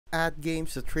Add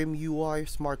games to TrimUI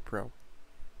Smart Pro.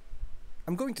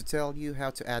 I'm going to tell you how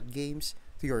to add games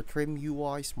to your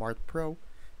TrimUI Smart Pro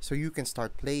so you can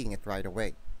start playing it right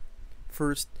away.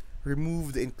 First,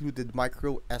 remove the included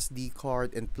micro SD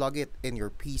card and plug it in your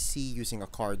PC using a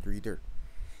card reader.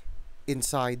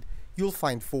 Inside, you'll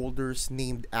find folders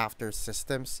named after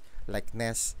systems like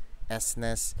NES,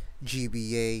 SNES,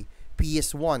 GBA,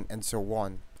 PS1, and so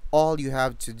on. All you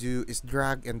have to do is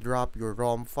drag and drop your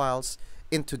ROM files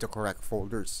into the correct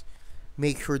folders.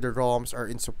 Make sure the ROMs are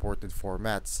in supported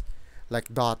formats, like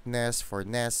 .NES for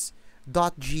NES,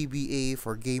 .GBA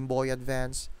for Game Boy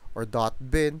Advance, or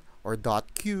 .bin or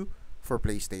 .q for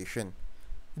PlayStation.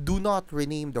 Do not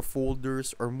rename the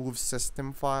folders or move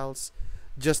system files.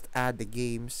 Just add the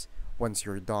games. Once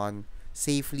you're done,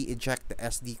 safely eject the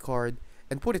SD card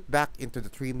and put it back into the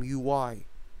TrimUI.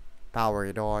 Power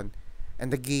it on,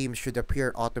 and the game should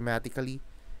appear automatically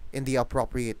in the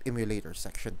appropriate emulator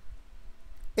section.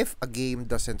 If a game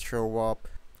doesn't show up,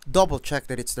 double check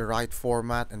that it's the right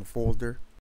format and folder.